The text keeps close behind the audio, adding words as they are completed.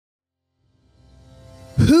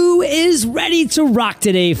Who is ready to rock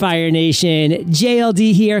today, Fire Nation?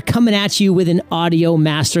 JLD here, coming at you with an audio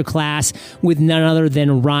masterclass with none other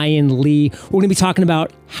than Ryan Lee. We're going to be talking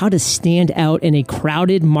about how to stand out in a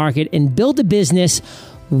crowded market and build a business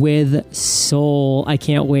with soul. I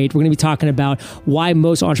can't wait. We're going to be talking about why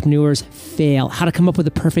most entrepreneurs fail, how to come up with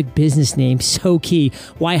a perfect business name, so key,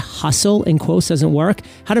 why hustle in quotes doesn't work,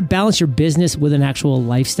 how to balance your business with an actual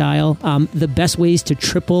lifestyle, the best ways to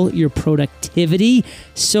triple your productivity,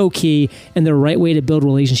 so key, and the right way to build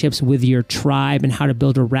relationships with your tribe and how to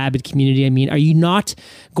build a rabid community. I mean, are you not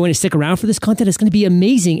going to stick around for this content? It's going to be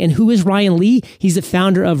amazing. And who is Ryan Lee? He's the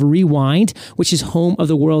founder of Rewind, which is home of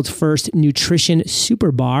the world's first nutrition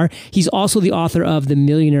super bar. He's also the author of The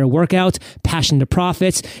Millionaire Workout, Passion to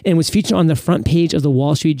Profits, and was featured on the front page of the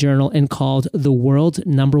Wall Street Journal and called the world's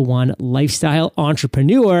 #1 lifestyle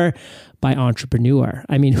entrepreneur by Entrepreneur.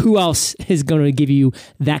 I mean, who else is going to give you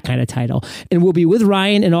that kind of title? And we'll be with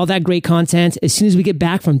Ryan and all that great content as soon as we get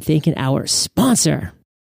back from thanking our sponsor.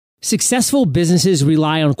 Successful businesses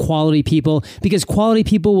rely on quality people because quality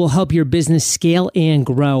people will help your business scale and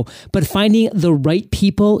grow. But finding the right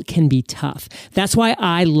people can be tough. That's why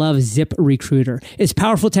I love ZipRecruiter. Its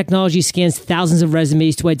powerful technology scans thousands of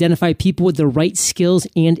resumes to identify people with the right skills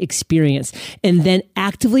and experience, and then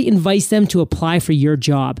actively invites them to apply for your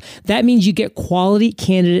job. That means you get quality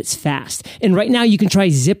candidates fast. And right now you can try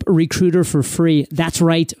ZipRecruiter for free. That's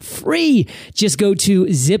right, free. Just go to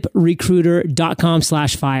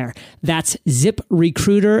ziprecruiter.com/fire. That's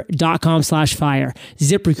ziprecruiter.com/fire.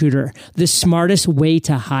 ZipRecruiter, the smartest way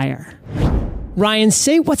to hire. Ryan,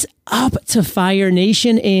 say what's up to Fire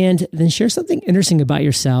Nation and then share something interesting about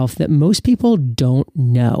yourself that most people don't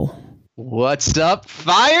know. What's up,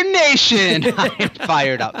 Fire Nation? I am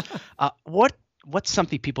fired up. What's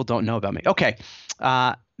something people don't know about me? Okay.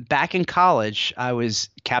 Back in college, I was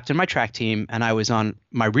captain of my track team and I was on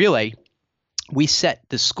my relay. We set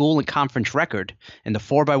the school and conference record in the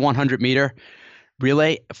 4x100 meter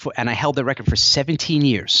relay, and I held the record for 17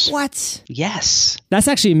 years. What? Yes. That's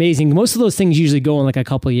actually amazing. Most of those things usually go in like a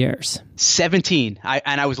couple of years. 17.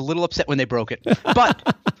 I was a little upset when they broke it.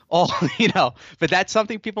 But but that's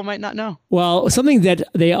something people might not know. Well, something that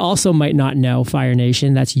they also might not know, Fire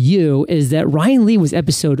Nation, that's you, is that Ryan Lee was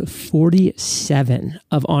episode 47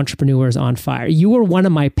 of Entrepreneurs on Fire. You were one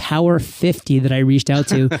of my Power 50 that I reached out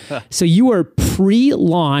to. So you were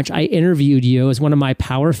pre-launch. I interviewed you as one of my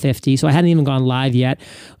Power 50. So I hadn't even gone live yet.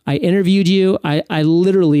 I interviewed you. I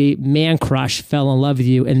literally man crush, fell in love with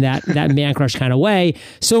you in that man crush kind of way.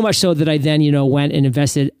 So much so that I then, went and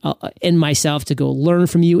invested in myself to go learn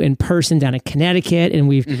from you in person down in Connecticut. And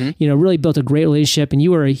we've, really built a great relationship. And you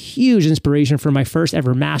were a huge inspiration for my first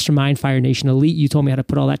ever mastermind, Fire Nation Elite. You told me how to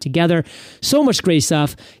put all that together. So much great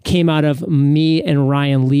stuff came out of me and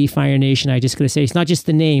Ryan Lee, Fire Nation. I just got to say, it's not just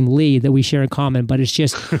the name Lee that we share in common, but it's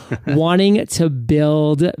just wanting to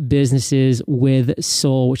build businesses with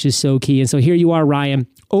soul, which is so key. And so here you are, Ryan,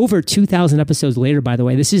 over 2,000 episodes later, by the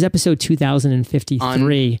way. This is episode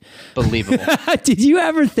 2053. Unbelievable. Did you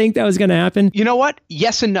ever think that was going to happen? You know what?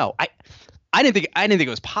 Yes and no. I didn't think it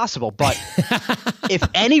was possible, but if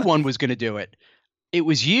anyone was going to do it, it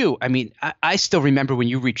was you. I mean, I still remember when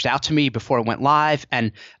you reached out to me before it went live,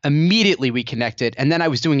 and immediately we connected. And then I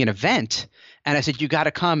was doing an event and I said, you got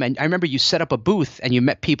to come. And I remember you set up a booth and you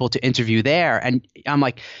met people to interview there. And I'm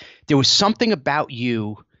like, there was something about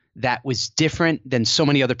you that was different than so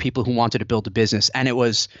many other people who wanted to build a business. And it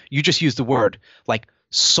was, you just used the word like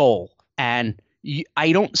soul. And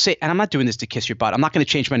I don't say, and I'm not doing this to kiss your butt. I'm not going to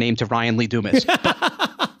change my name to Ryan Lee Dumas.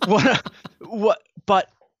 But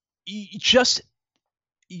you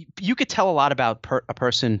could tell a lot about a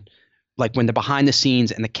person, like when they're behind the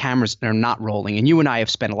scenes and the cameras are not rolling. And you and I have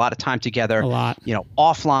spent a lot of time together. A lot.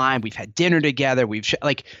 Offline. We've had dinner together.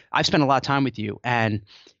 I've spent a lot of time with you, and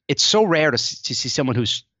it's so rare to see someone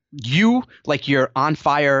who's you, like your on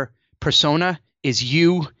fire persona is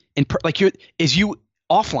you is you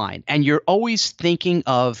offline, and you're always thinking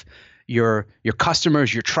of your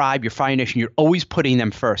customers, your tribe, your Fire Nation. You're always putting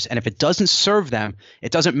them first, and if it doesn't serve them,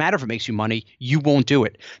 it doesn't matter if it makes you money, you won't do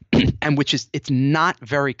it. And it's not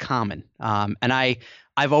very common. And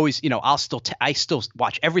I've always, I still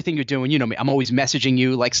watch everything you're doing. You know me, I'm always messaging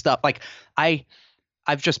you like stuff. Like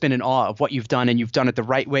I've just been in awe of what you've done, and you've done it the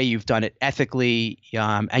right way. You've done it ethically,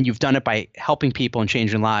 and you've done it by helping people and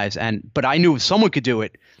changing lives. But I knew if someone could do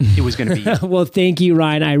it, it was going to be you. Well, thank you,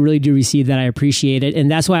 Ryan. I really do receive that. I appreciate it. And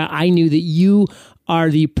that's why I knew that you are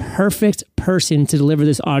the perfect person to deliver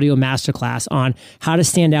this audio masterclass on how to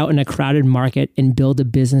stand out in a crowded market and build a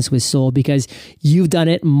business with soul, because you've done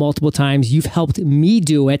it multiple times. You've helped me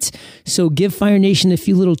do it. So give Fire Nation a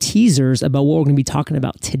few little teasers about what we're going to be talking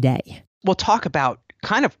about today. We'll talk about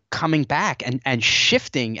kind of coming back and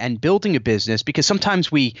shifting and building a business, because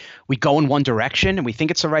sometimes we go in one direction and we think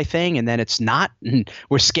it's the right thing and then it's not, and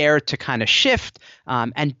we're scared to kind of shift,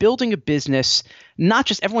 and building a business. Not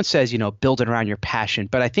just, everyone says, build it around your passion,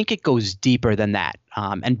 but I think it goes deeper than that,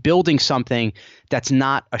 and building something that's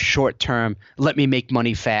not a short term, let me make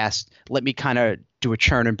money fast, let me kind of do a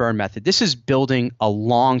churn and burn method. This is building a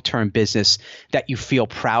long-term business that you feel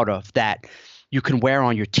proud of, that you can wear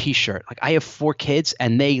on your t-shirt. Like, I have 4 kids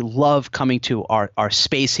and they love coming to our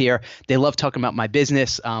space here. They love talking about my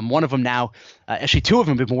business. One of them now, actually 2 of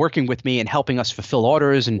them have been working with me and helping us fulfill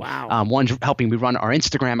orders, and wow. One's helping me run our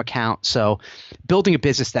Instagram account. So building a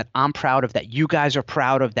business that I'm proud of, that you guys are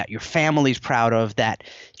proud of, that your family's proud of, that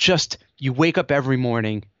just you wake up every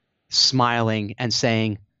morning smiling and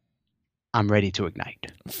saying, I'm ready to ignite.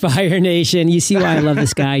 Fire Nation, you see why I love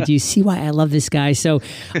this guy? Do you see why I love this guy? So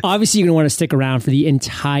obviously you're going to want to stick around for the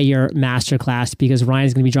entire masterclass, because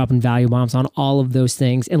Ryan's going to be dropping value bombs on all of those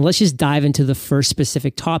things. And let's just dive into the first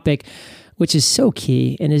specific topic, which is so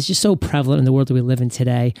key and is just so prevalent in the world that we live in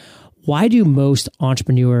today. Why do most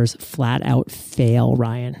entrepreneurs flat out fail,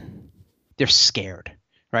 Ryan? They're scared.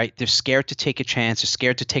 Right? They're scared to take a chance. They're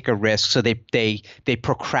scared to take a risk. So they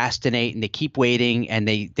procrastinate and they keep waiting, and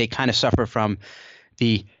they kind of suffer from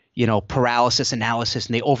the, paralysis analysis,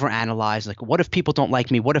 and they overanalyze. Like, what if people don't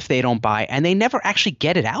like me? What if they don't buy? And they never actually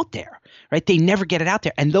get it out there, right? They never get it out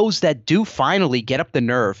there. And those that do finally get up the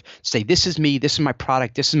nerve, say, this is me, this is my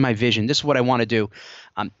product, this is my vision, this is what I want to do.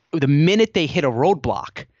 The minute they hit a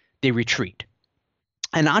roadblock, they retreat.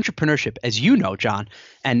 And entrepreneurship, as you know, John,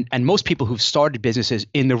 and most people who've started businesses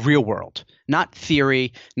in the real world, not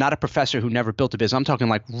theory, not a professor who never built a business, I'm talking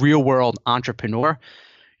like real world entrepreneur,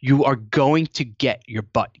 you are going to get your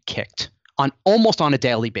butt kicked almost on a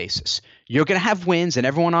daily basis. You're going to have wins, and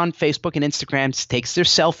everyone on Facebook and Instagram takes their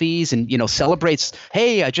selfies and, celebrates,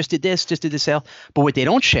 hey, I just did this sale. But what they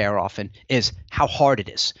don't share often is how hard it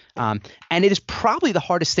is. And it is probably the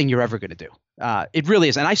hardest thing you're ever going to do. It really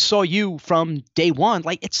is. And I saw you from day one.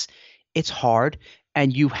 Like, it's hard,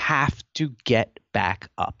 and you have to get back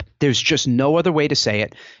up. There's just no other way to say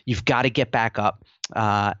it. You've got to get back up.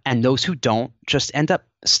 And those who don't just end up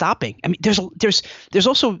stopping. I mean, there's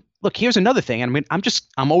also, look, here's another thing. I mean,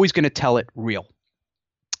 I'm always going to tell it real.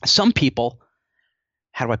 Some people,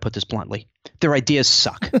 how do I put this bluntly? Their ideas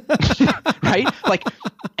suck, right? Like,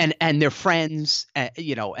 and their friends, and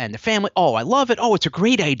their family. Oh, I love it. Oh, it's a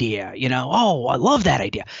great idea. Oh, I love that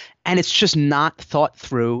idea. And it's just not thought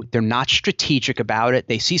through. They're not strategic about it.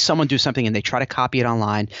 They see someone do something and they try to copy it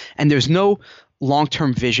online. And there's no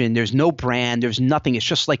long-term vision. There's no brand. There's nothing. It's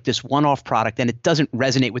just like this one-off product, and it doesn't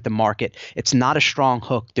resonate with the market. It's not a strong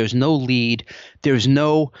hook. There's no lead. There's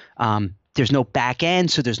no back end.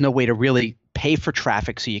 So there's no way to really pay for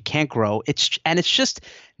traffic, so you can't grow. It's just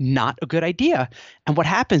not a good idea. And what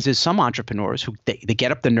happens is some entrepreneurs who they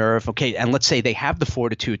get up the nerve, okay, and let's say they have the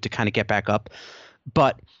fortitude to kind of get back up,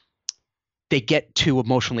 but they get too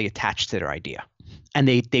emotionally attached to their idea, and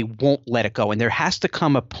they won't let it go. And there has to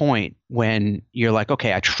come a point when you're like,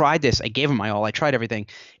 okay, I tried this, I gave it my all, I tried everything,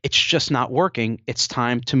 it's just not working. It's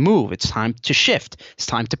time to move. It's time to shift. It's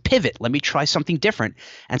time to pivot. Let me try something different.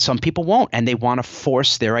 And some people won't, and they want to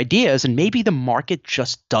force their ideas, and maybe the market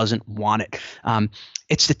just doesn't want it.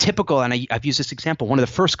 It's the typical, and I've used this example. One of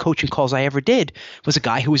the first coaching calls I ever did was a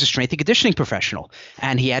guy who was a strength and conditioning professional,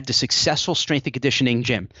 and he had the successful strength and conditioning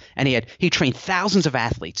gym, and he trained thousands of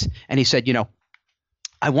athletes, and he said,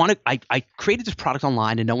 I created this product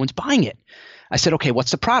online and no one's buying it. I said, okay,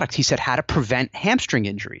 what's the product? He said, how to prevent hamstring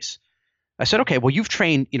injuries. I said, okay, well, you've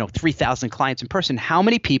trained, 3,000 clients in person. How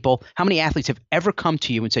many athletes have ever come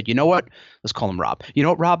to you and said, you know what? Let's call him Rob. You know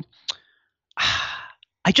what, Rob?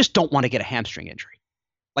 I just don't want to get a hamstring injury.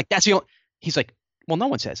 Like, that's the only, he's like, well, no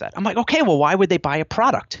one says that. I'm like, okay, well, why would they buy a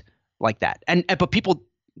product like that? But people,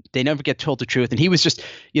 they never get told the truth. And he was just,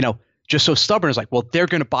 just so stubborn. It's like, well, they're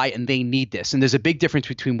going to buy it and they need this. And there's a big difference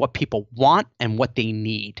between what people want and what they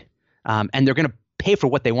need. And they're going to pay for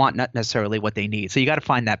what they want, not necessarily what they need. So you got to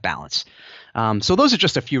find that balance. So those are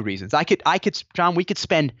just a few reasons. John, we could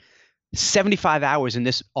spend 75 hours in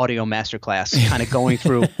this audio masterclass kind of going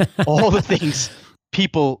through all the things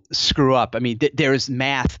people screw up. I mean, there is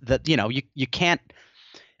math that, you can't,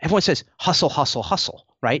 everyone says hustle, hustle, hustle,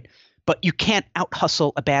 right? But you can't out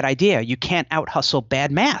hustle a bad idea. You can't out hustle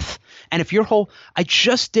bad math. And if I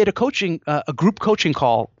just did a group coaching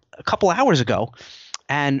call a couple hours ago,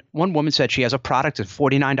 And one woman said she has a product, a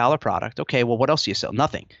 $49 product. Okay, well, what else do you sell?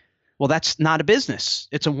 Nothing. Well, that's not a business.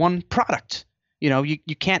 It's a one product. You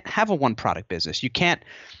can't have a one product business. You can't,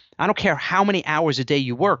 I don't care how many hours a day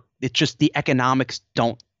you work. It's just the economics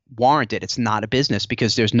don't warrant it. It's not a business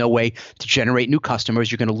because there's no way to generate new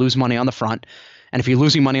customers. You're going to lose money on the front. And if you're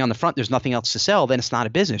losing money on the front, there's nothing else to sell, then it's not a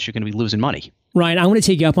business. You're going to be losing money. Ryan, I'm going to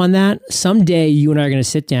take you up on that. Someday you and I are going to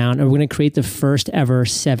sit down and we're going to create the first ever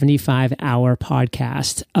 75-hour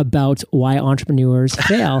podcast about why entrepreneurs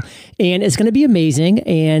fail. And it's going to be amazing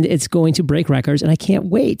and it's going to break records and I can't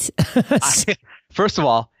wait. First of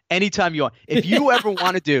all, anytime you want, if you ever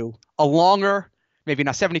want to do a longer, maybe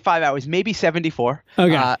not 75 hours, maybe 74.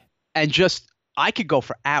 Okay. And just, I could go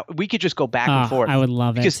for hours. We could just go back and forth. I would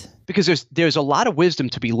love it. Because there's a lot of wisdom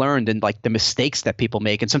to be learned in like the mistakes that people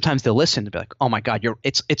make. And sometimes they'll listen and be like, oh my God,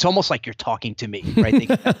 it's almost like you're talking to me, right?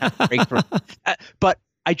 But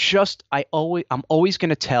I'm always going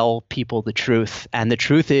to tell people the truth. And the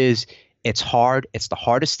truth is it's hard. It's the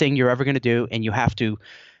hardest thing you're ever going to do. And you have to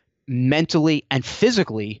mentally and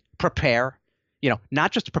physically prepare,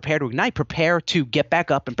 not just to prepare to ignite, prepare to get back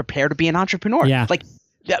up and prepare to be an entrepreneur. Yeah. Like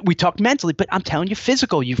we talked mentally, but I'm telling you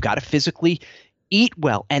physical, you've got to physically eat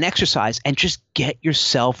well and exercise and just get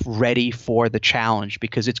yourself ready for the challenge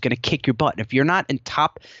because it's going to kick your butt. And if you're not in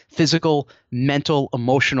top physical, mental,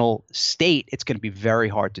 emotional state, it's going to be very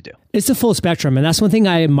hard to do. It's a full spectrum. And that's one thing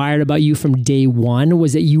I admired about you from day one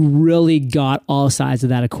was that you really got all sides of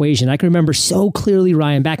that equation. I can remember so clearly,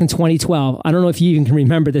 Ryan, back in 2012, I don't know if you even can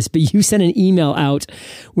remember this, but you sent an email out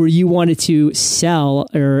where you wanted to sell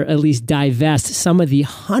or at least divest some of the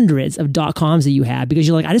hundreds of .coms that you had because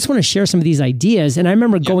you're like, I just want to share some of these ideas. And I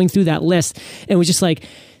remember going through that list and it was just like,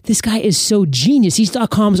 this guy is so genius. These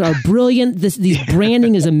 .coms are brilliant. These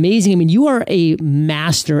branding is amazing. I mean, you are a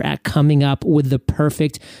master at coming up with the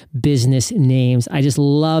perfect business names. I just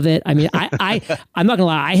love it. I mean, I'm not gonna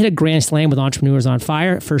lie. I hit a grand slam with Entrepreneurs on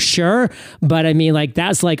Fire for sure. But I mean, like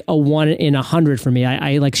that's like a 1 in 100 for me.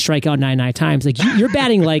 I like strike out 99 times. Like you're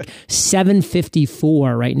batting like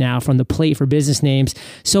 754 right now from the plate for business names.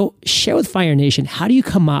 So share with Fire Nation, how do you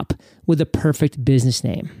come up with the perfect business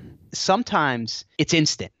name? Sometimes it's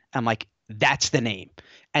instant. I'm like, that's the name.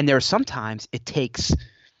 And there are sometimes it takes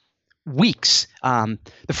weeks. The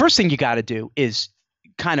first thing you got to do is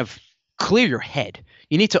kind of clear your head.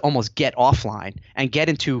 You need to almost get offline and get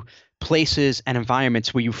into places and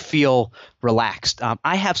environments where you feel relaxed.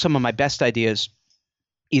 I have some of my best ideas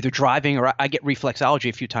either driving or I get reflexology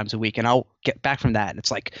a few times a week and I'll get back from that. And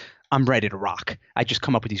it's like, I'm ready to rock. I just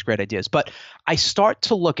come up with these great ideas. But I start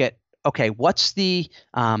to look at, okay, what's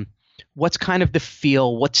kind of the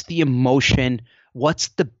feel? What's the emotion? What's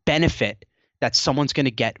the benefit that someone's going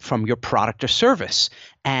to get from your product or service?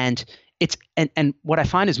 And and what I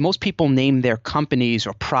find is most people name their companies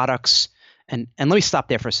or products. And let me stop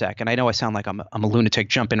there for a second. I know I sound like I'm a lunatic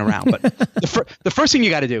jumping around, but the first thing you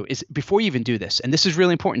got to do is before you even do this, and this is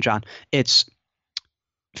really important, John, it's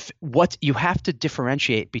what you have to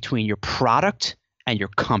differentiate between your product and your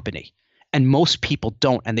company. And most people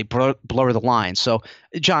don't, and they blur the lines. So,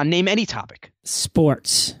 John, name any topic.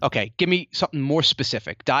 Sports. Okay, give me something more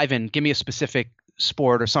specific. Dive in. Give me a specific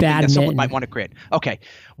sport or something that someone might want to create. Okay,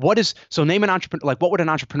 name an entrepreneur. Like, what would an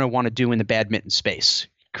entrepreneur want to do in the badminton space?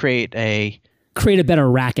 Create a better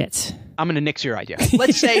racket. I'm going to nix your idea.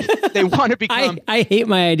 Let's say they want to become. I hate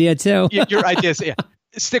my idea too. Your idea, yeah.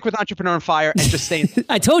 Stick with Entrepreneur on Fire and just say.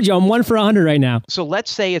 I told you I'm 1 for 100 right now. So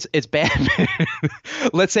let's say it's badminton.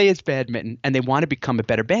 Let's say it's badminton, and they want to become a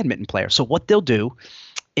better badminton player. So what they'll do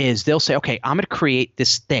is they'll say, okay, I'm going to create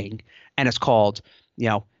this thing, and it's called,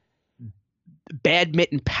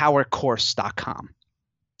 badmintonpowercourse.com,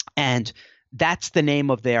 and that's the name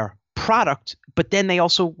of their product. But then they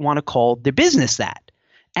also want to call their business that.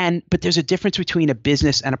 But there's a difference between a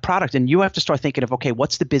business and a product. And you have to start thinking of, okay,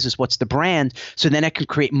 what's the business? What's the brand? So then I can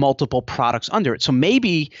create multiple products under it. So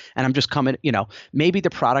maybe, and I'm just coming, maybe the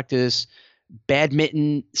product is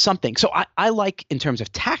badminton something. So I like, in terms of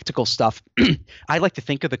tactical stuff, I like to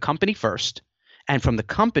think of the company first. And from the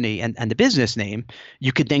company and the business name,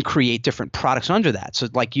 you could then create different products under that. So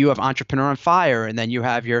like you have Entrepreneur on Fire, and then you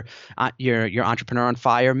have your Entrepreneur on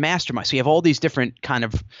Fire Mastermind. So you have all these different kind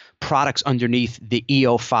of products underneath the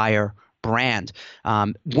EO Fire brand.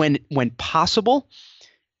 When possible,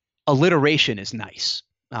 alliteration is nice.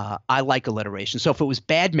 I like alliteration. So if it was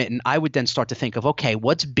badminton, I would then start to think of, okay,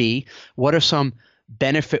 what's B? What are some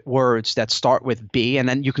benefit words that start with B? And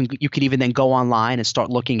then you can even then go online and start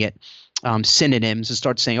looking at synonyms and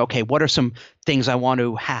start saying, okay, what are some things I want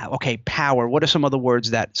to have? Okay, power. What are some other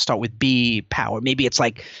words that start with B? Power. Maybe it's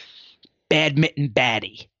like badminton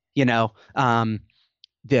baddie,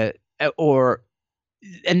 the or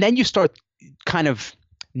and then you start kind of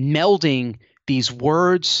melding these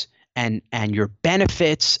words and your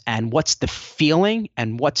benefits and what's the feeling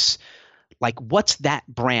and what's that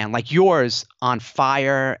brand like yours on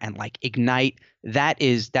fire and like ignite that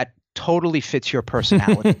totally fits your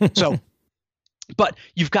personality. So but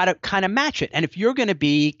you've got to kind of match it. And if you're going to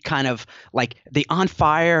be kind of like the on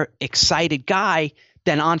fire, excited guy,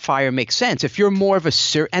 then on fire makes sense. If you're more of a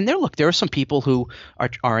and there are some people who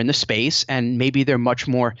are in the space and maybe they're much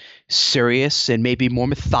more serious and maybe more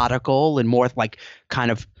methodical and more like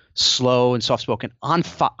kind of slow and soft spoken.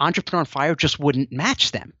 Entrepreneur on fire just wouldn't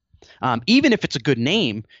match them. Even if it's a good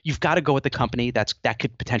name, you've got to go with the company that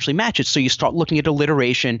could potentially match it. So you start looking at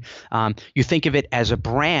alliteration. You think of it as a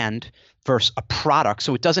brand versus a product.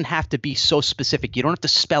 So it doesn't have to be so specific. You don't have to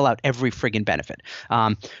spell out every friggin' benefit.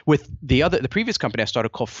 With the previous company I started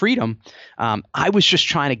called Freedom, I was just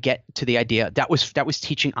trying to get to the idea that was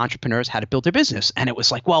teaching entrepreneurs how to build their business. And it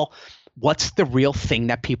was like, well, what's the real thing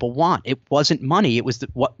that people want? It wasn't money. It was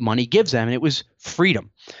what money gives them, and it was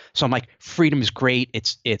freedom. So I'm like, freedom is great.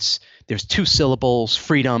 It's there's 2 syllables,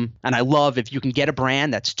 freedom, and I love if you can get a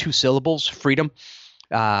brand that's 2 syllables, freedom.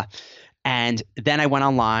 And then I went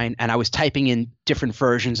online and I was typing in different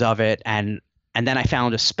versions of it, and then I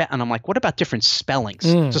found and I'm like, what about different spellings?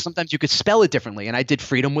 So sometimes you could spell it differently, and I did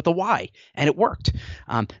freedom with a Y, and it worked.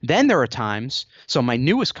 Then there are times. So my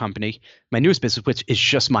newest business, which is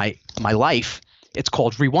just my life, it's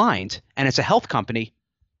called Rewind, and it's a health company,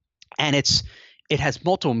 and it has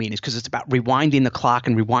multiple meanings because it's about rewinding the clock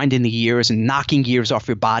and rewinding the years and knocking years off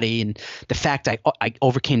your body. And the fact I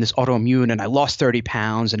overcame this autoimmune and I lost 30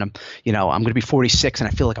 pounds and I'm going to be 46 and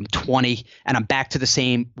I feel like I'm 20 and I'm back to the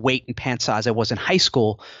same weight and pant size I was in high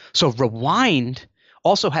school. So Rewind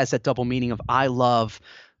also has that double meaning of I love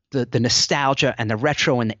the nostalgia and the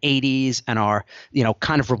retro in the 80s and our,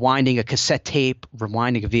 kind of rewinding a cassette tape,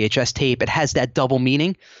 rewinding a VHS tape. It has that double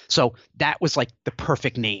meaning. So that was like the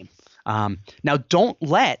perfect name. Now, don't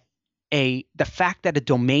let the fact that a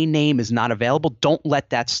domain name is not available, don't let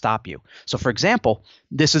that stop you. So, for example,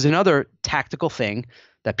 this is another tactical thing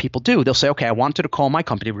that people do. They'll say, okay, I wanted to call my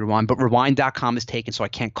company Rewind, but rewind.com is taken, so I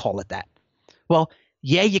can't call it that. Well,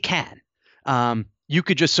 yeah, you can. You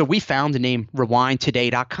could just – so we found the name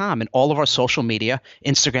rewindtoday.com, and all of our social media,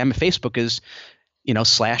 Instagram and Facebook is,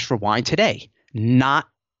 /rewindtoday. Not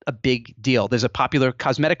a big deal. There's a popular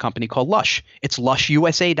cosmetic company called Lush. It's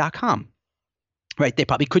lushusa.com, right? They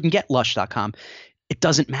probably couldn't get lush.com. It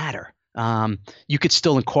doesn't matter. You could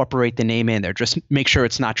still incorporate the name in there. Just make sure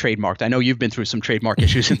it's not trademarked. I know you've been through some trademark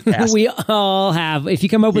issues in the past. We all have. If you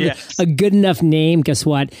come up with a good enough name, guess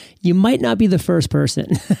what? You might not be the first person.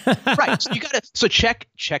 Right. So you gotta. So check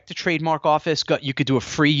the trademark office. You could do a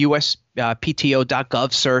free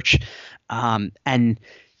USPTO.gov search, and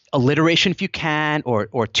alliteration if you can,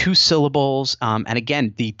 or 2 syllables. And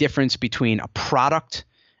again, the difference between a product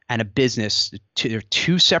and a business, they're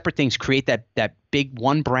 2 separate things. Create that big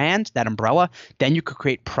one brand, that umbrella. Then you could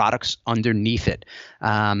create products underneath it,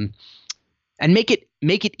 and make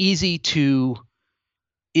it easy to.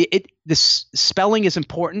 This spelling is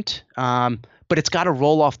important, but it's got to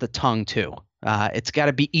roll off the tongue too. It's got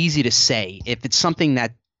to be easy to say. If it's something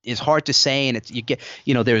that is hard to say, and you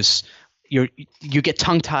get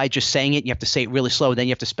tongue-tied just saying it. You have to say it really slow. Then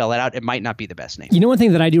you have to spell it out. It might not be the best name. One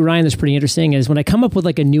thing that I do, Ryan, that's pretty interesting is when I come up with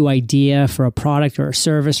like a new idea for a product or a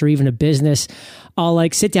service or even a business, I'll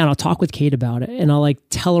like sit down, I'll talk with Kate about it, and I'll like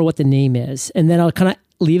tell her what the name is. And then I'll kind of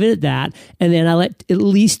leave it at that. And then I'll let at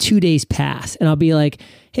least 2 days pass. And I'll be like,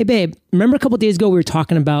 hey, babe, remember a couple of days ago we were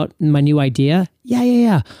talking about my new idea?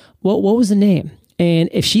 Yeah. What was the name? And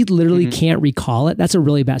if she literally can't recall it, that's a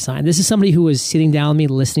really bad sign. This is somebody who was sitting down with me,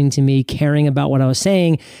 listening to me, caring about what I was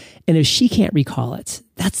saying. And if she can't recall it,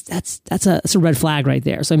 that's a red flag right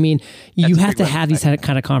there. So, I mean, you have to have these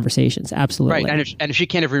kind of conversations. Absolutely. Right. And if she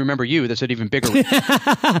can't even remember you, that's an even bigger one.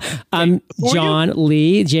 I'm John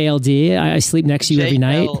Lee, JLD. I sleep next to you every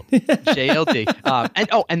night.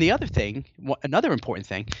 JLD. And the other thing, another important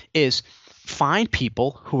thing is find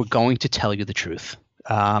people who are going to tell you the truth.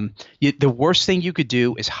 The worst thing you could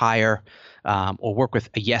do is hire or work with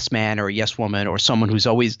a yes man or a yes woman or someone who's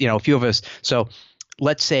always, a few of us. So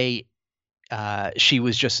let's say Kate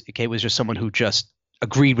was just someone who just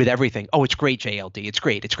agreed with everything. Oh, it's great, JLD. It's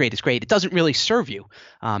great. It doesn't really serve you,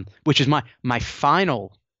 which is my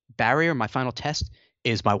final barrier, my final test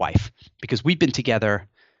is my wife, because we've been together,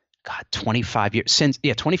 25 years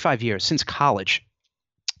since college.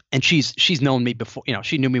 And she's known me before,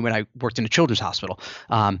 she knew me when I worked in a children's hospital.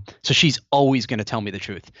 So she's always going to tell me the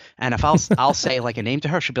truth. And if I'll say like a name to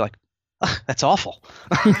her, she'll be like, That's awful.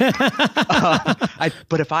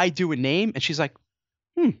 But if I do a name and she's like,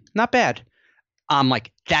 not bad. I'm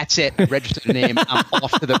like, that's it. I registered the name. I'm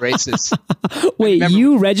off to the races. Wait,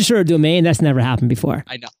 you register a domain? That's never happened before.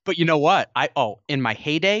 I know. But you know what? In my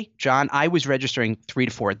heyday, John, I was registering 3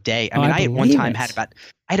 to 4 a day. I mean, I at one time had about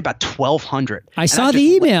 1,200. I saw the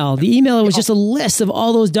email. The email was just a list of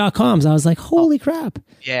all those .coms. I was like, holy crap.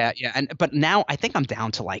 Yeah. But now I think I'm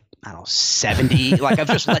down to like, I don't know, 70. Like I've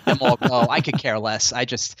just let them all go. I could care less.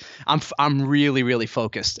 I'm really, really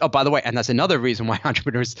focused. Oh, by the way, and that's another reason why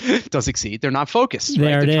entrepreneurs don't succeed. They're not focused.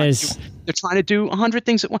 There right? it is. They're trying to do 100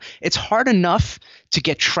 things at once. It's hard enough to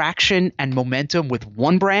get traction and momentum with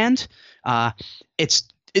one brand. It's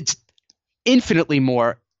infinitely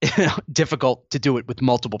more difficult to do it with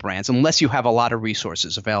multiple brands unless you have a lot of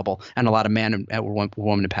resources available and a lot of man and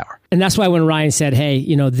woman in power. And that's why when Ryan said, hey,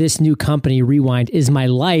 this new company, Rewind, is my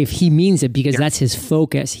life, he means it because that's his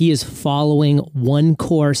focus. He is following one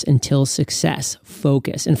course until success.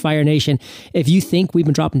 Focus. And Fire Nation, if you think we've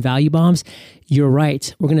been dropping value bombs, you're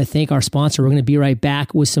right. We're going to thank our sponsor. We're going to be right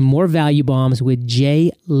back with some more value bombs with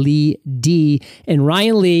Jay Lee D and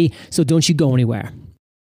Ryan Lee. So don't you go anywhere.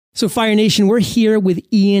 So Fire Nation, we're here with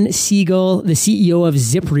Ian Siegel, the CEO of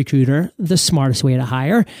ZipRecruiter, the smartest way to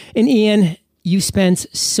hire. And Ian, you spent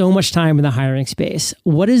so much time in the hiring space.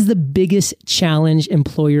 What is the biggest challenge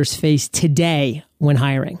employers face today when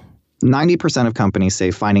hiring? 90% of companies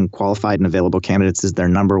say finding qualified and available candidates is their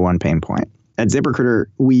number one pain point. At ZipRecruiter,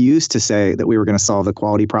 we used to say that we were going to solve the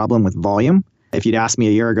quality problem with volume. If you'd asked me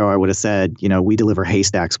a year ago, I would have said, we deliver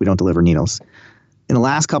haystacks, we don't deliver needles. In the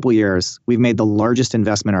last couple of years, we've made the largest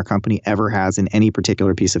investment our company ever has in any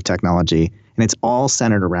particular piece of technology, and it's all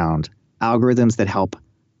centered around algorithms that help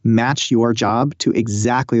match your job to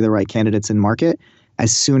exactly the right candidates in market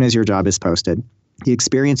as soon as your job is posted. The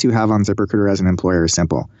experience you have on ZipRecruiter as an employer is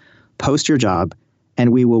simple. Post your job,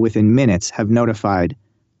 and we will within minutes have notified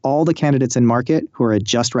all the candidates in market who are a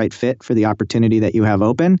just right fit for the opportunity that you have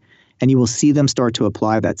open, and you will see them start to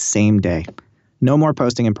apply that same day. No more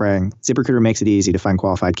posting and praying. ZipRecruiter makes it easy to find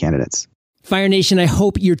qualified candidates. Fire Nation, I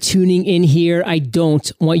hope you're tuning in here. I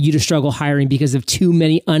don't want you to struggle hiring because of too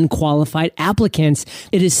many unqualified applicants.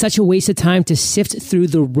 It is such a waste of time to sift through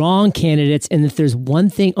the wrong candidates. And if there's one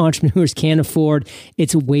thing entrepreneurs can't afford,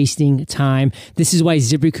 it's wasting time. This is why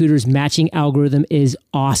ZipRecruiter's matching algorithm is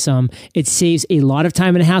awesome. It saves a lot of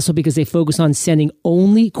time and hassle because they focus on sending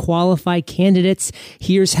only qualified candidates.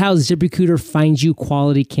 Here's how ZipRecruiter finds you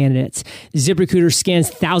quality candidates. ZipRecruiter scans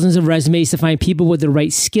thousands of resumes to find people with the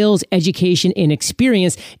right skills, education, and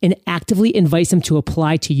experience and actively invites them to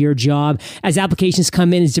apply to your job. As applications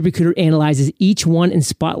come in, ZipRecruiter analyzes each one and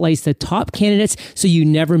spotlights the top candidates so you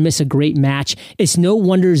never miss a great match. It's no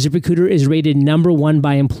wonder ZipRecruiter is rated #1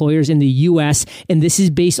 by employers in the US, and this is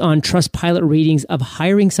based on Trustpilot ratings of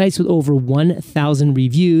hiring sites with over 1,000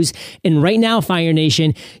 reviews. And right now, Fire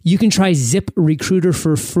Nation, you can try ZipRecruiter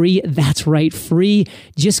for free. That's right, free.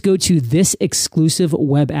 Just go to this exclusive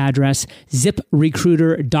web address,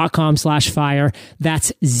 ziprecruiter.com/fire.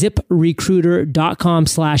 That's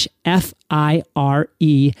ziprecruiter.com/FIRE.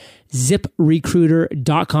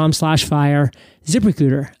 ziprecruiter.com/fire.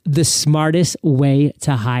 ZipRecruiter, the smartest way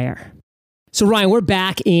to hire. So Ryan, we're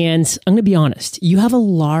back, and I'm going to be honest. You have a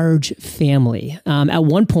large family. At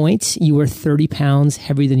one point, you were 30 pounds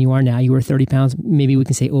heavier than you are now. You were 30 pounds, maybe we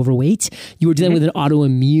can say overweight. You were dealing with an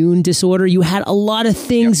autoimmune disorder. You had a lot of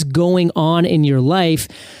things going on in your life.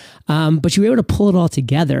 But you were able to pull it all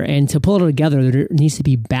together. And to pull it all together, there needs to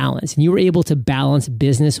be balance. And you were able to balance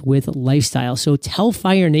business with lifestyle. So tell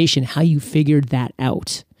Fire Nation how you figured that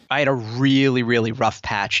out. I had a really, really rough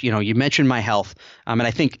patch. You mentioned my health. And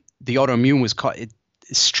I think the autoimmune was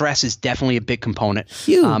stress is definitely a big component.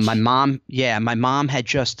 Huge. My mom had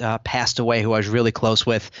just passed away, who I was really close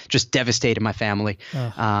with, just devastated my family.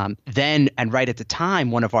 Then, and right at the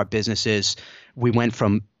time, one of our businesses, we went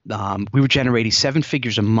from we were generating 7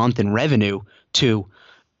 figures a month in revenue to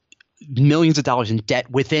millions of dollars in debt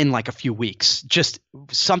within like a few weeks. Just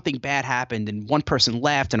something bad happened and one person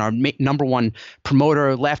left and our number one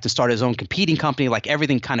promoter left and started his own competing company. Like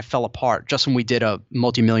everything kind of fell apart just when we did a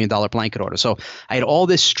multi-million-dollar blanket order. So I had all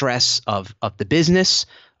this stress of the business,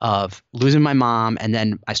 of losing my mom, and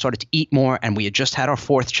then I started to eat more, and we had just had our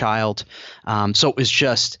 4th child. So it was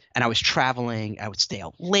just, and I was traveling, I would stay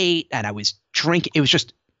out late, and I was drinking. It was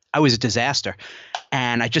just, I was a disaster.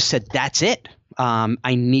 And I just said, that's it.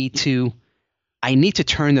 I need to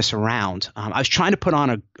turn this around. I was trying to put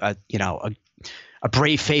on a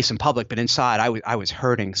brave face in public, but inside I was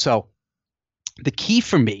hurting. So the key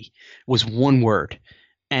for me was one word,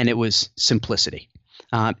 and it was simplicity.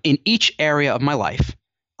 In each area of my life,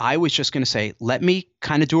 I was just going to say, let me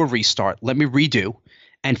kind of do a restart. Let me redo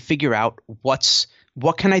and figure out what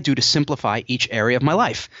can I do to simplify each area of my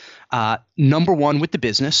life. Number one with the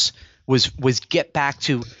business was get back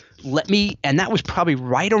to and that was probably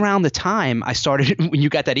right around the time I started, when you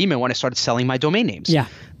got that email, when I started selling my domain names. Yeah.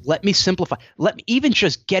 Let me simplify. Let me even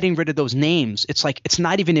just getting rid of those names. It's like, it's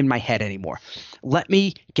not even in my head anymore. Let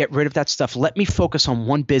me get rid of that stuff. Let me focus on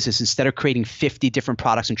one business instead of creating 50 different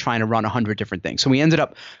products and trying to run 100 different things. So we ended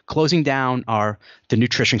up closing down the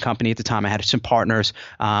nutrition company at the time. I had some partners.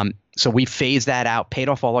 So we phased that out, paid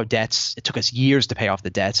off all our debts. It took us years to pay off the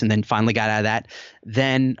debts, and then finally got out of that.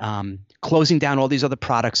 Then closing down all these other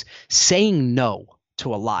products, saying no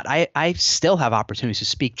to a lot. I still have opportunities to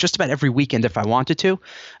speak just about every weekend if I wanted to.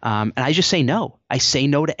 And I just say no. I say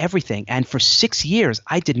no to everything. And for 6 years,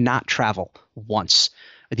 I did not travel once.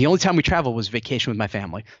 The only time we traveled was vacation with my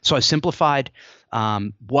family. So I simplified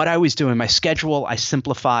what I was doing, my schedule. I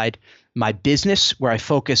simplified my business, where I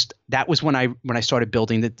focused. That was when I started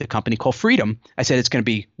building the company called Freedom. I said it's going to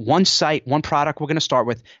be one site, one product we're going to start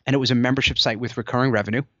with, and it was a membership site with recurring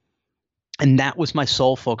revenue. And that was my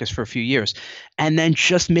sole focus for a few years. And then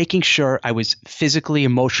just making sure I was physically,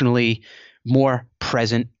 emotionally more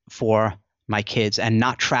present for my kids, and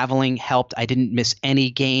not traveling helped. I didn't miss any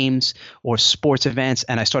games or sports events.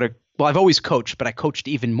 And I started, well, I've always coached, but I coached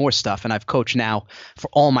even more stuff. And I've coached now for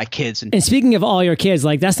all my kids. And speaking of all your kids,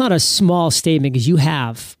 like, that's not a small statement, because you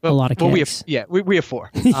have a lot of kids. We have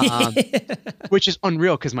 4, which is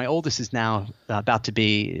unreal, because my oldest is now about to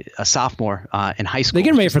be a sophomore in high school. They're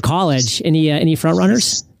getting ready for college. Any front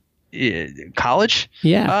runners? College?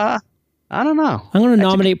 Yeah. I don't know. I'm going to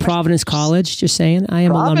nominate Providence College. Just saying, I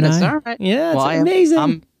am alumni. All right. Yeah, it's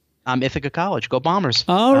amazing. I'm Ithaca College. Go Bombers.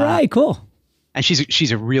 All right, cool. And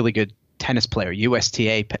she's a really good tennis player,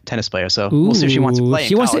 USTA tennis player. So we'll see if she wants to play.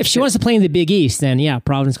 If she wants to play in the Big East, then yeah,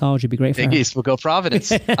 Providence College would be great for her. Big East, we'll go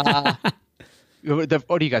Providence. What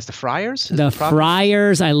are you guys? The Friars? The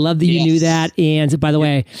Friars. I love that you knew that. And by the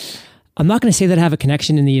way, I'm not going to say that I have a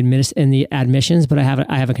connection in the admissions, but I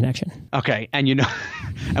have a connection. Okay, and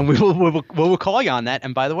and we'll call you on that.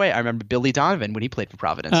 And by the way, I remember Billy Donovan when he played for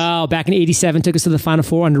Providence. Oh, back in '87, took us to the Final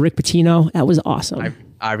Four under Rick Pitino. That was awesome.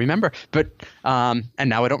 I remember, but and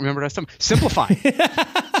now I don't remember the rest of them. Simplifying.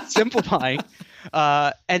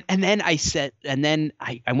 And then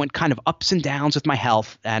I went kind of ups and downs with my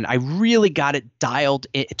health, and I really got it dialed.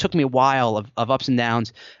 It took me a while of ups and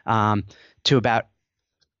downs to about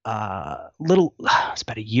it's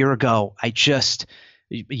about a year and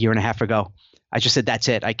a half ago. I just said, that's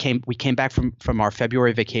it. We came back from our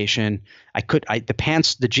February vacation.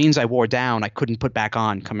 The jeans I wore down, I couldn't put back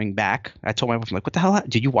on coming back. I told my wife, I'm like, what the hell?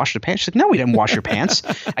 Did you wash the pants? She said, no, we didn't wash your pants.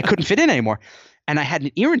 I couldn't fit in anymore. And I had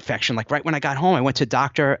an ear infection. Like right when I got home, I went to the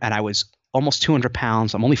doctor, and I was almost 200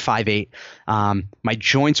 pounds. I'm only 5'8". My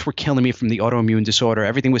joints were killing me from the autoimmune disorder.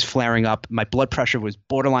 Everything was flaring up. My blood pressure was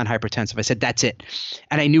borderline hypertensive. I said, that's it.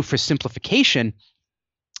 And I knew for simplification,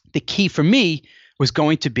 the key for me was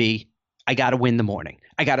going to be, I got to win the morning.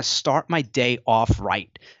 I got to start my day off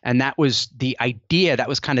right. And that was the idea. That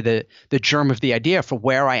was kind of the germ of the idea for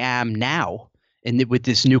where I am now with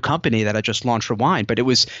this new company that I just launched, Rewind. But it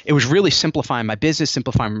was really simplifying my business,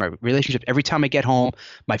 simplifying my relationship. Every time I get home,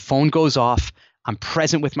 my phone goes off. I'm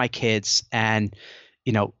present with my kids, and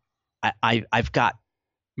I've got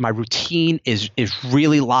my routine is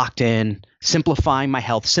really locked in. Simplifying my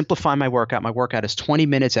health, simplifying my workout. My workout is 20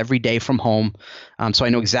 minutes every day from home, so I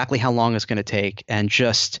know exactly how long it's going to take, and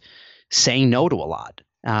just saying no to a lot.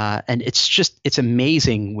 And it's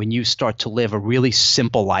amazing when you start to live a really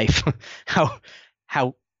simple life,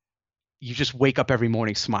 how you just wake up every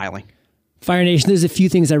morning smiling. Fire Nation, there's a few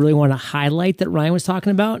things I really want to highlight that Ryan was talking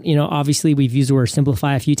about. Obviously we've used the word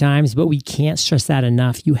simplify a few times, but we can't stress that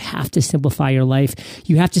enough. You have to simplify your life.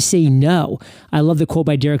 You have to say no. I love the quote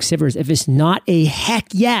by Derek Sivers. If it's not a heck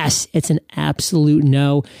yes, it's an absolute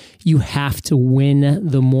no. You have to win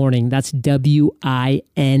the morning. That's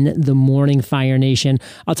WIN, the morning, Fire Nation.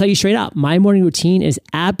 I'll tell you straight up, my morning routine is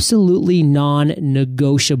absolutely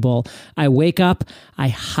non-negotiable. I wake up, I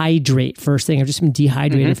hydrate first thing. I've just been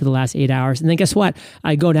dehydrated for the last 8 hours. And then guess what?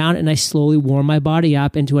 I go down and I slowly warm my body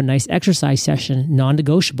up into a nice exercise session,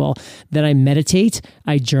 non-negotiable. Then I meditate,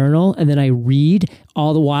 I journal, and then I read.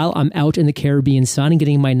 All the while I'm out in the Caribbean sun and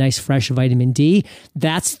getting my nice fresh vitamin D.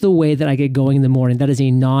 That's the way that I get going in the morning. That is a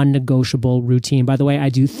non-negotiable routine. By the way, I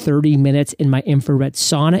do 30 minutes in my infrared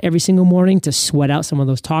sauna every single morning to sweat out some of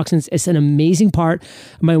those toxins. It's an amazing part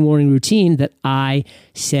of my morning routine that I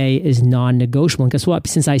say is non-negotiable. And guess what?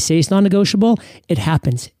 Since I say it's non-negotiable, it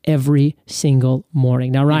happens every single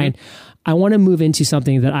morning. Now, Ryan, I want to move into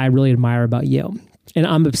something that I really admire about you. and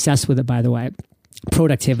I'm obsessed with it, by the way.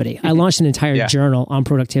 Productivity. I launched an entire journal on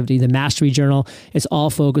productivity, the Mastery Journal. It's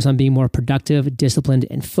all focused on being more productive, disciplined,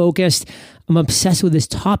 and focused. I'm obsessed with this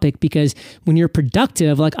topic because when you're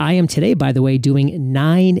productive, like I am today, by the way, doing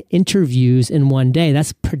 9 interviews in one day,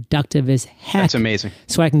 that's productive as heck. That's amazing.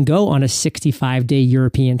 So I can go on a 65-day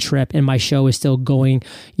European trip and my show is still going,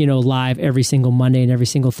 live every single Monday and every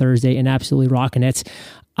single Thursday and absolutely rocking it.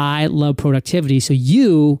 I love productivity. So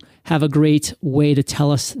you have a great way to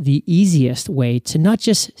tell us the easiest way to not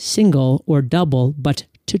just single or double, but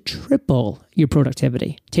to triple your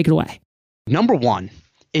productivity. Take it away. Number one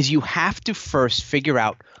is you have to first figure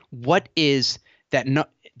out what is that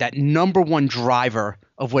number one driver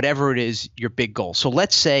of whatever it is your big goal. So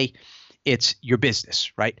let's say it's your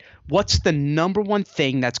business, right? What's the number one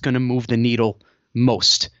thing that's going to move the needle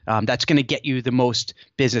most? That's going to get you the most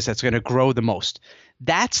business, that's going to grow the most.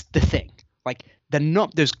 That's the thing. Like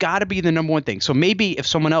there's got to be the number one thing. So maybe if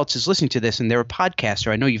someone else is listening to this and they're a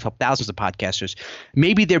podcaster, I know you've helped thousands of podcasters,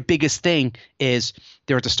 maybe their biggest thing is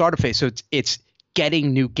they're at the startup phase. So it's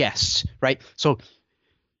getting new guests, right? So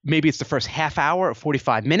maybe it's the first half hour or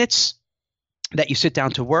 45 minutes that you sit down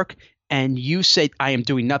to work and you say, I am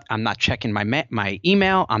doing nothing. I'm not checking my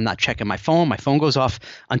email. I'm not checking my phone. My phone goes off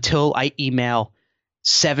until I email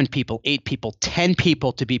 7 people, 8 people, 10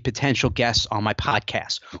 people to be potential guests on my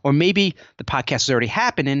podcast. Or maybe the podcast is already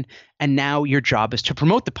happening and now your job is to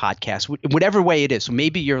promote the podcast, whatever way it is. So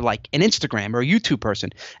maybe you're like an Instagram or a YouTube person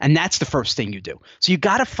and that's the first thing you do. So you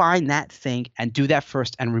got to find that thing and do that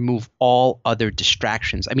first and remove all other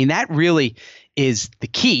distractions. I mean, that really is the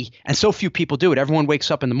key. And so few people do it. Everyone wakes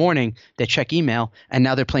up in the morning, they check email and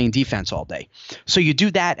now they're playing defense all day. So you do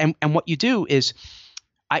that. And what you do is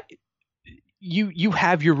you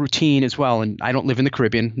have your routine as well, and I don't live in the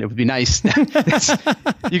Caribbean. It would be nice.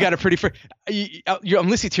 You got a pretty I'm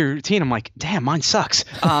listening to your routine. I'm like, damn, mine sucks.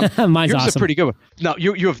 Mine's yours awesome. Is a pretty good one. No,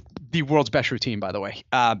 you have the world's best routine, by the way.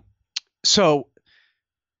 So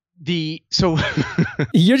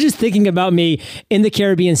you're just thinking about me in the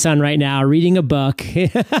Caribbean sun right now, reading a book.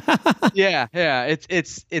 yeah,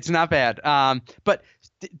 it's not bad. But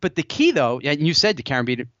the key though, and you said the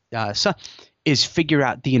Caribbean sun, is figure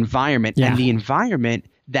out the environment and the environment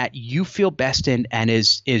that you feel best in and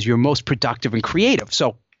is your most productive and creative.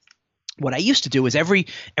 So what I used to do is every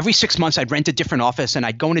 6 months I'd rent a different office and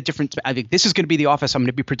I'd go in a different – I think this is going to be the office. I'm going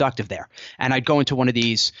to be productive there. And I'd go into one of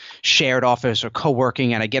these shared office or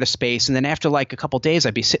co-working and I'd get a space. And then after like a couple of days,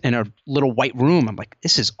 I'd be sitting in a little white room. I'm like,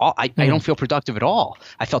 this is all – I don't feel productive at all.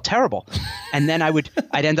 I felt terrible. And then I'd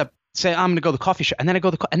end up saying, I'm going to go to the coffee shop. And then I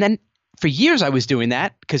go to the – and then – for years I was doing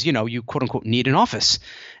that because, you quote unquote need an office.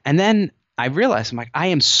 And then I realized I'm like, I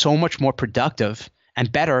am so much more productive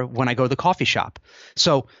and better when I go to the coffee shop.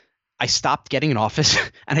 So I stopped getting an office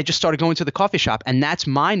and I just started going to the coffee shop. And that's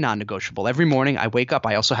my non-negotiable. Every morning I wake up,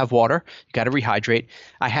 I also have water. You got to rehydrate.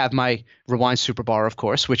 I have my Rewind Super Bar, of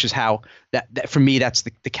course, which is how that for me, that's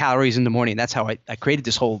the calories in the morning. That's how I created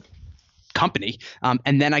this whole company.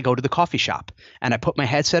 And then I go to the coffee shop and I put my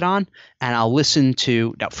headset on and I'll listen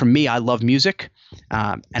to, now for me, I love music.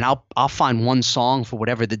 And I'll find one song for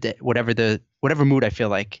whatever mood I feel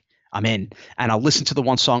like I'm in. And I'll listen to the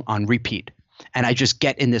one song on repeat. And I just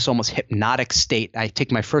get in this almost hypnotic state. I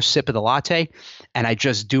take my first sip of the latte and I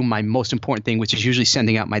just do my most important thing, which is usually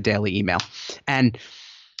sending out my daily email. And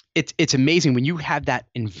it's amazing when you have that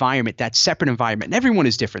environment, that separate environment, and everyone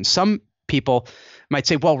is different. Some people might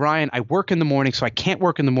say, well, Ryan, I work in the morning, so I can't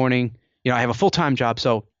work in the morning. I have a full-time job,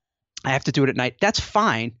 so I have to do it at night. That's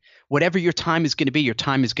fine. Whatever your time is going to be, your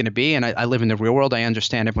time is going to be. And I live in the real world. I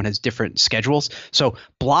understand everyone has different schedules. So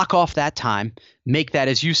block off that time. Make that,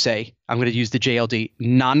 as you say, I'm going to use the JLD,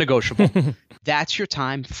 non-negotiable. That's your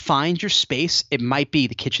time. Find your space. It might be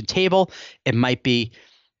the kitchen table. It might be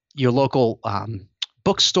your local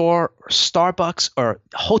bookstore or Starbucks or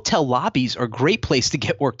hotel lobbies are a great place to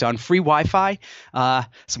get work done. Free Wi-Fi,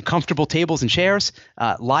 some comfortable tables and chairs,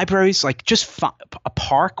 libraries, like just a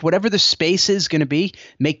park, whatever the space is going to be,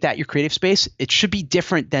 make that your creative space. It should be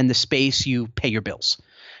different than the space you pay your bills,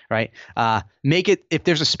 right? Make it, if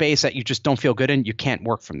there's a space that you just don't feel good in, you can't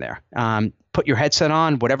work from there. Put your headset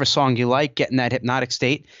on, whatever song you like, get in that hypnotic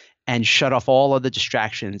state and shut off all of the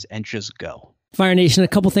distractions and just go. Fire Nation, a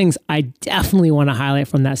couple things I definitely want to highlight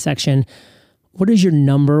from that section. What is your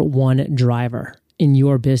number one driver in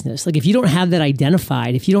your business? Like if you don't have that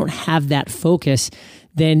identified, if you don't have that focus,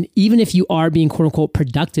 then even if you are being quote unquote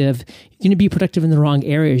productive, you're going to be productive in the wrong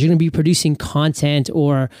areas. You're going to be producing content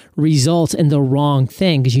or results in the wrong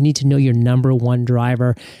thing because you need to know your number one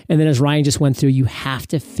driver. And then as Ryan just went through, you have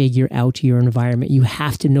to figure out your environment. You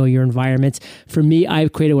have to know your environment. For me,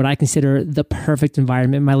 I've created what I consider the perfect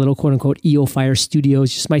environment. My little quote unquote EO Fire studio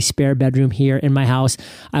is just my spare bedroom here in my house.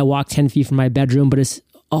 I walk 10 feet from my bedroom, but it's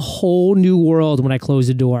a whole new world when I close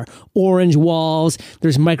the door. Orange walls,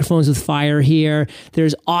 there's microphones with fire here,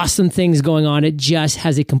 there's awesome things going on. It just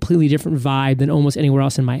has a completely different vibe than almost anywhere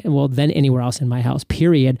else in my house,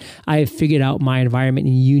 period. I have figured out my environment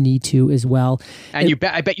and you need to as well. And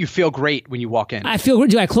I bet you feel great when you walk in. I feel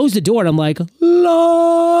great. I close the door and I'm like,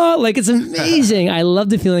 la, like it's amazing. I love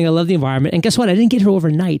the feeling. I love the environment. And guess what? I didn't get here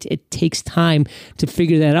overnight. It takes time to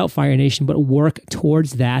figure that out, Fire Nation, but work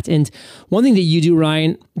towards that. And one thing that you do,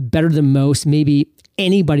 Ryan, better than most, maybe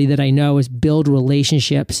anybody that I know, is build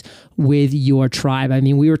relationships with your tribe. I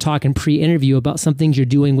mean, we were talking pre-interview about some things you're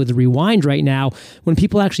doing with Rewind right now. When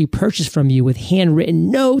people actually purchase from you with handwritten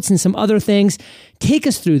notes and some other things, take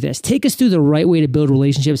us through this. Take us through the right way to build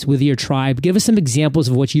relationships with your tribe. Give us some examples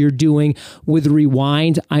of what you're doing with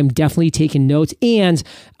Rewind. I'm definitely taking notes, and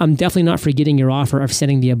I'm definitely not forgetting your offer of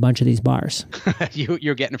sending me a bunch of these bars.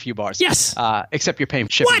 You're getting a few bars. Yes. Except you're paying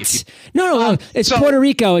shipping. What? No. It's Puerto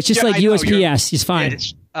Rico. It's just like USPS. It's fine.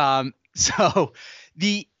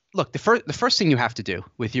 The first thing you have to do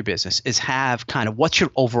with your business is have kind of what's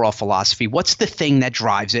your overall philosophy? What's the thing that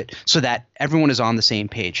drives it so that everyone is on the same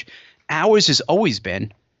page? Ours has always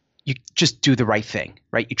been you just do the right thing,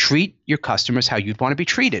 right? You treat your customers how you'd want to be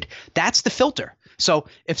treated. That's the filter. So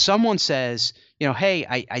if someone says, hey,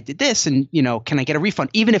 I did this and, can I get a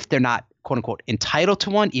refund? Even if they're not, quote unquote, entitled to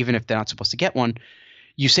one, even if they're not supposed to get one,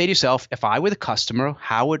 you say to yourself, if I were the customer,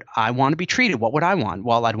 how would I want to be treated? What would I want?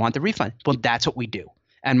 Well, I'd want the refund. Well, that's what we do.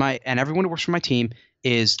 And everyone who works for my team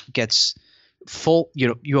gets full,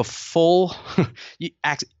 you have full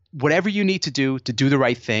whatever you need to do the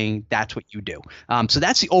right thing, that's what you do. So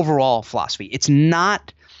that's the overall philosophy. It's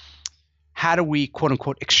not how do we, quote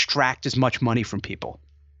unquote, extract as much money from people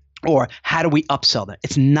or how do we upsell them?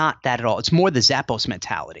 It's not that at all. It's more the Zappos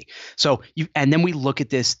mentality. And then we look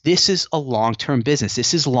at this. This is a long-term business.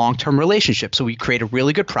 This is long-term relationship. So we create a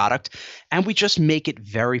really good product and we just make it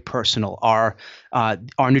very personal. Our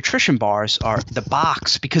nutrition bars are the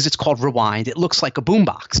box because it's called Rewind. It looks like a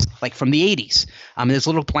boombox, like from the 80s. There's a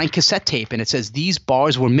little blank cassette tape and it says these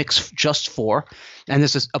bars were mixed just for, and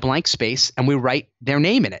there's a blank space and we write their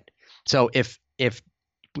name in it. So if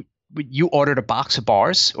you ordered a box of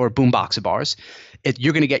bars or a boom box of bars,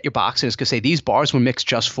 you're going to get your box and it's going to say these bars were mixed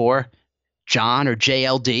just for John or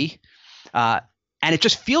JLD. And it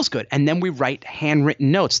just feels good. And then we write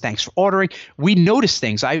handwritten notes. Thanks for ordering. We notice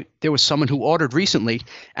things. There was someone who ordered recently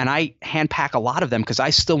and I hand pack a lot of them because I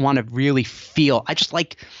still want to really feel. I just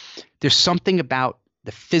there's something about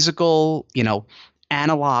the physical,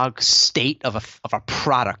 analog state of a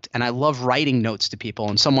product. And I love writing notes to people.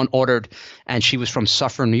 And someone ordered and she was from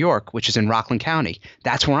Suffern, New York, which is in Rockland County.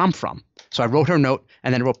 That's where I'm from. So I wrote her note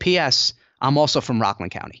and then I wrote, P.S. I'm also from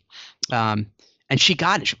Rockland County. And she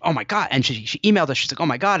got it. Oh my God. And she emailed us. She's like, oh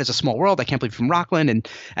my God, it's a small world. I can't believe you're from Rockland. And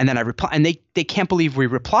then I reply, and they can't believe we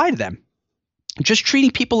reply to them. Just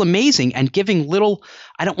treating people amazing and giving little,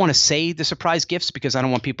 I don't want to say the surprise gifts because I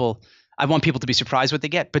want people to be surprised what they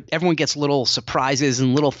get, but everyone gets little surprises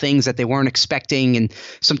and little things that they weren't expecting. And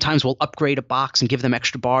sometimes we'll upgrade a box and give them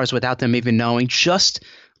extra bars without them even knowing. Just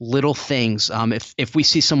little things. If we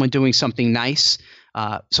see someone doing something nice,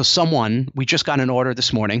 we just got an order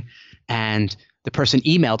this morning and the person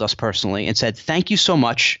emailed us personally and said, thank you so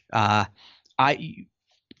much.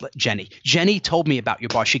 Jenny told me about your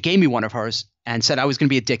bar. She gave me one of hers and said I was going to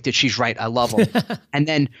be addicted. She's right. I love them. And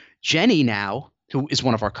then Jenny now, who is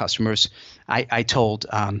one of our customers, I told,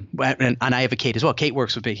 and I have a Kate as well. Kate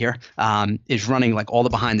works with me here, is running like all the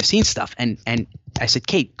behind the scenes stuff. And I said,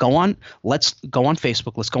 Kate, let's go on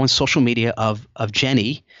Facebook. Let's go on social media of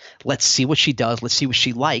Jenny. Let's see what she does. Let's see what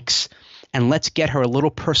she likes. And let's get her a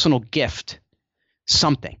little personal gift,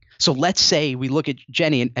 something. So let's say we look at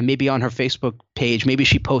Jenny and maybe on her Facebook page, maybe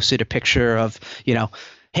she posted a picture of,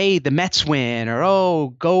 hey, the Mets win, or,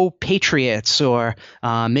 oh, go Patriots, or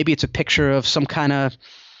maybe it's a picture of some kind of,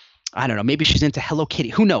 I don't know, maybe she's into Hello Kitty.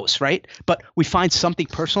 Who knows, right? But we find something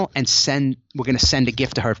personal and we're going to send a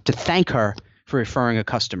gift to her to thank her for referring a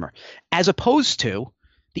customer, as opposed to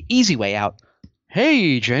the easy way out.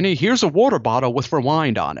 Hey, Jenny, here's a water bottle with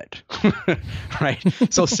Rewind on it, right?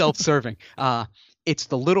 So self-serving. It's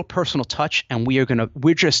the little personal touch, and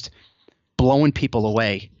we're just blowing people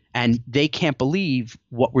away. And they can't believe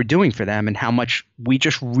what we're doing for them and how much we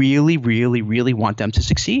just really, really, really want them to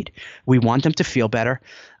succeed. We want them to feel better.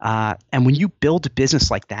 And when you build a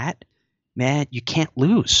business like that, man, you can't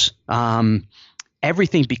lose.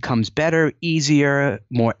 Everything becomes better, easier,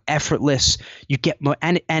 more effortless. You get more,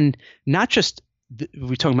 and not just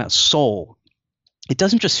we're talking about soul. It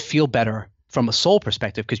doesn't just feel better from a soul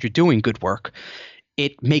perspective because you're doing good work.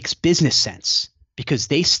 It makes business sense because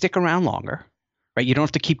they stick around longer. Right, you don't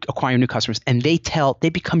have to keep acquiring new customers, and they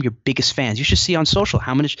become your biggest fans. You should see on social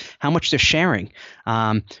how much they're sharing.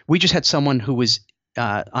 We just had someone who was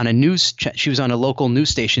on a she was on a local news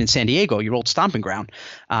station in San Diego, your old stomping ground,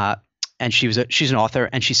 and she's an author,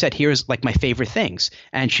 and she said, "Here's like my favorite things,"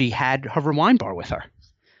 and she had her Rewind bar with her,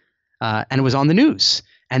 and it was on the news.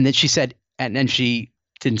 And then she said, and then she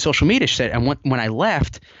did in social media. She said, and when I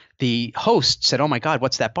left, the host said, "Oh my God,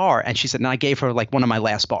 what's that bar?" And she said, "And I gave her like one of my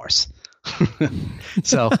last bars."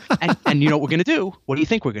 So, and you know what we're going to do? What do you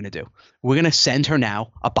think we're going to do? We're going to send her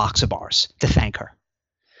now a box of bars to thank her.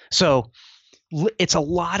 So it's a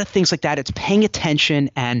lot of things like that. It's paying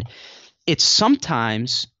attention, and it's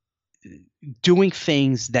sometimes doing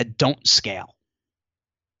things that don't scale,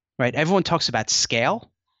 right? Everyone talks about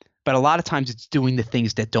scale, but a lot of times it's doing the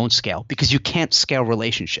things that don't scale because you can't scale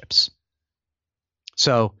relationships.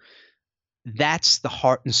 So that's the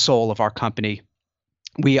heart and soul of our company.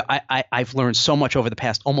 I've learned so much over the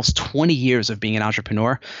past almost 20 years of being an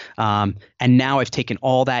entrepreneur. And now I've taken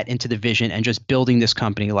all that into the vision and just building this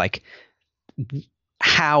company like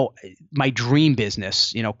how my dream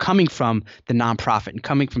business, you know, coming from the nonprofit and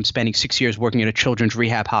coming from spending 6 years working at a children's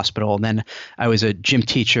rehab hospital. And then I was a gym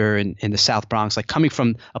teacher in the South Bronx, like coming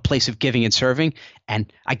from a place of giving and serving.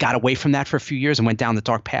 And I got away from that for a few years and went down the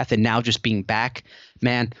dark path. And now just being back,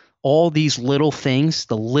 man, all these little things,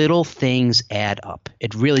 the little things add up.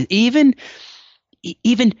 It really, even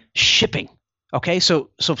shipping. Okay,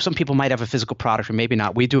 so some people might have a physical product or maybe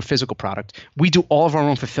not. We do a physical product. We do all of our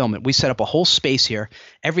own fulfillment. We set up a whole space here.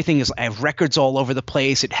 Everything is, I have records all over the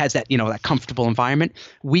place. It has that, you know, that comfortable environment.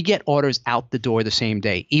 We get orders out the door the same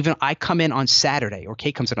day. Even I come in on Saturday, or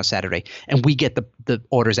Kate comes in on Saturday, and we get the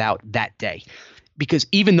orders out that day. Because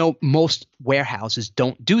even though most warehouses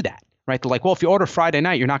don't do that. Right? They're like, well, if you order Friday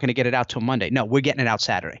night, you're not going to get it out till Monday. No, we're getting it out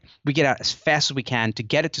Saturday. We get out as fast as we can to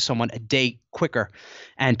get it to someone a day quicker.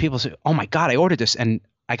 And people say, oh my God, I ordered this and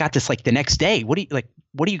I got this like the next day. What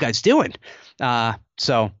are you guys doing?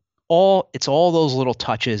 So it's all those little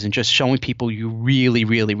touches and just showing people you really,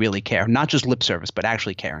 really, really care. Not just lip service, but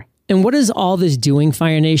actually caring. And what is all this doing,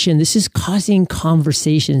 Fire Nation? This is causing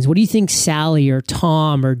conversations. What do you think Sally or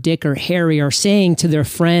Tom or Dick or Harry are saying to their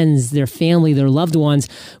friends, their family, their loved ones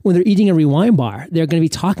when they're eating a Rewind bar? They're going to be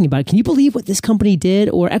talking about it. Can you believe what this company did,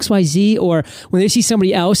 or XYZ? Or when they see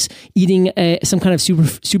somebody else eating some kind of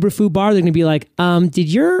superfood bar, they're going to be like, did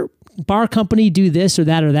your bar company do this or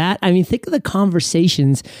that or that? I mean, think of the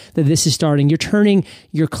conversations that this is starting. You're turning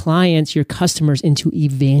your clients, your customers into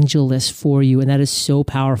evangelists for you. And that is so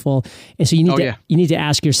powerful. And so you need to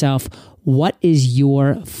ask yourself, what is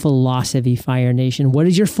your philosophy, Fire Nation? What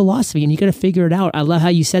is your philosophy? And you got to figure it out. I love how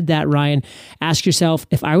you said that, Ryan. Ask yourself,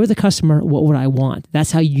 if I were the customer, what would I want?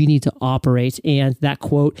 That's how you need to operate. And that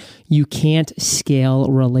quote, you can't scale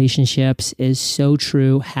relationships, is so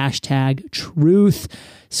true. #truth.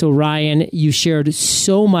 So Ryan, you shared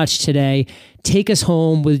so much today. Take us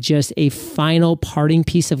home with just a final parting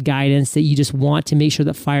piece of guidance that you just want to make sure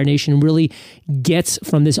that Fire Nation really gets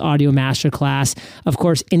from this audio masterclass. Of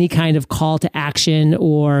course, any kind of call to action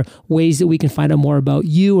or ways that we can find out more about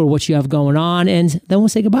you or what you have going on. And then we'll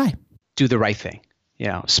say goodbye. Do the right thing.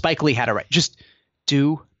 Yeah, Spike Lee had it right. Just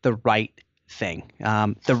do the right thing.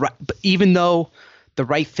 But even though the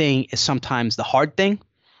right thing is sometimes the hard thing,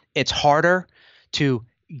 it's harder to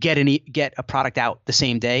get a product out the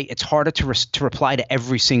same day. It's harder to reply to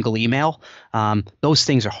every single email. Those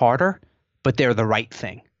things are harder, but they're the right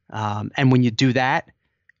thing. And when you do that,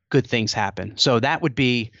 good things happen. So that would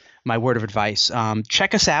be my word of advice.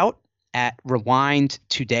 Check us out at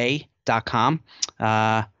rewindtoday.com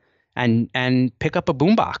and pick up a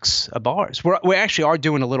boombox of bars. We actually are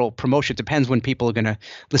doing a little promotion. It depends when people are going to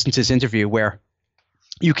listen to this interview, where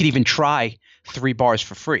you could even try 3 bars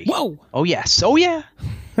for free. Whoa. Oh, yes. Oh, yeah.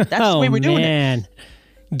 That's the way we're doing it.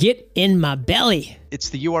 Get in my belly. It's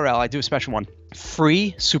the URL. I do a special one.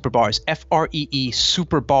 Free Superbars. FREE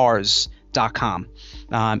Superbars.com.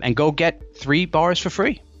 And go get 3 bars for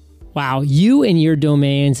free. Wow, you and your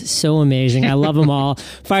domains, so amazing. I love them all.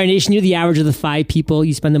 Fire Nation, you're the average of the 5 people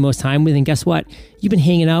you spend the most time with. And guess what? You've been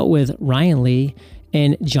hanging out with Ryan Lee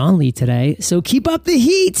and John Lee today. So keep up the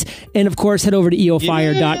heat. And of course, head over to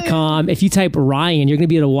eofire.com. If you type Ryan, you're going to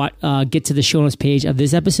be able to get to the show notes page of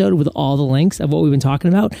this episode with all the links of what we've been talking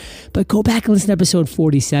about. But go back and listen to episode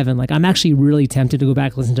 47. Like, I'm actually really tempted to go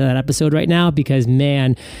back and listen to that episode right now because,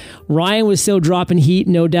 man, Ryan was still dropping heat,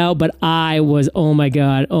 no doubt, but I was, oh my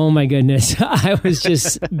goodness. I was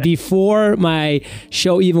just, before my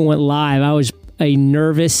show even went live, I was a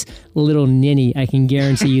nervous little ninny. I can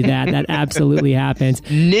guarantee you that. That absolutely happened.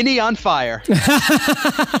 Ninny on fire.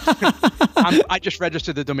 I just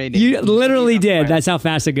registered the domain name. You literally did. That's how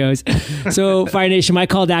fast it goes. So, Fire Nation, my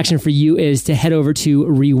call to action for you is to head over to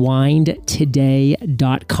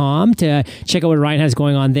rewindtoday.com to check out what Ryan has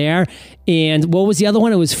going on there. And what was the other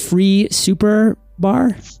one? It was Free Super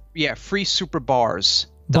Bar? Yeah, Free Super Bars.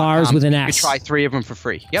 Bars with an S. You can try 3 of them for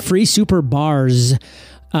free. Yep. Free Super Bars.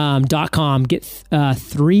 .com. Get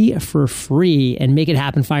 3 for free and make it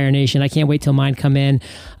happen, Fire Nation. I can't wait till mine come in.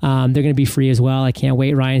 They're going to be free as well. I can't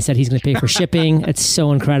wait. Ryan said he's going to pay for shipping. It's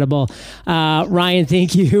so incredible. Ryan,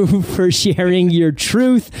 thank you for sharing your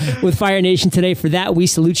truth with Fire Nation today. For that, we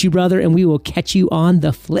salute you, brother, and we will catch you on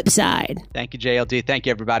the flip side. Thank you, JLD. Thank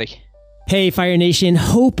you, everybody. Hey, Fire Nation.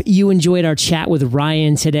 Hope you enjoyed our chat with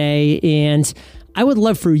Ryan today, and I would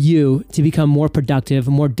love for you to become more productive,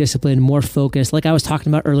 more disciplined, more focused, like I was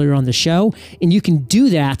talking about earlier on the show. And you can do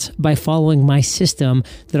that by following my system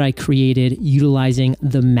that I created utilizing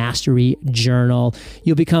the Mastery Journal.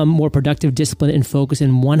 You'll become more productive, disciplined, and focused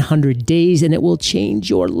in 100 days, and it will change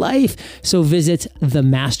your life. So visit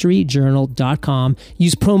themasteryjournal.com.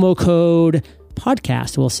 Use promo code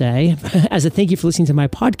podcast, we'll say, as a thank you for listening to my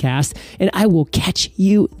podcast, and I will catch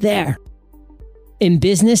you there. In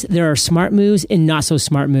business, there are smart moves and not so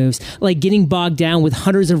smart moves, like getting bogged down with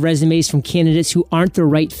hundreds of resumes from candidates who aren't the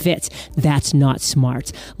right fit. That's not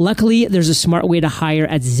smart. Luckily, there's a smart way to hire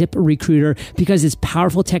at ZipRecruiter because its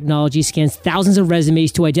powerful technology scans thousands of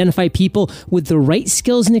resumes to identify people with the right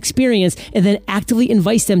skills and experience and then actively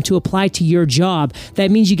invites them to apply to your job.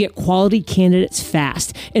 That means you get quality candidates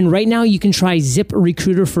fast. And right now, you can try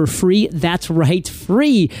ZipRecruiter for free. That's right,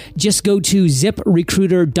 free. Just go to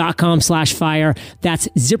ziprecruiter.com/fire. That's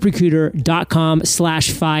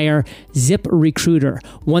ziprecruiter.com/fire. ZipRecruiter.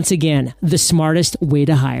 Once again, the smartest way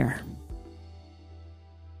to hire.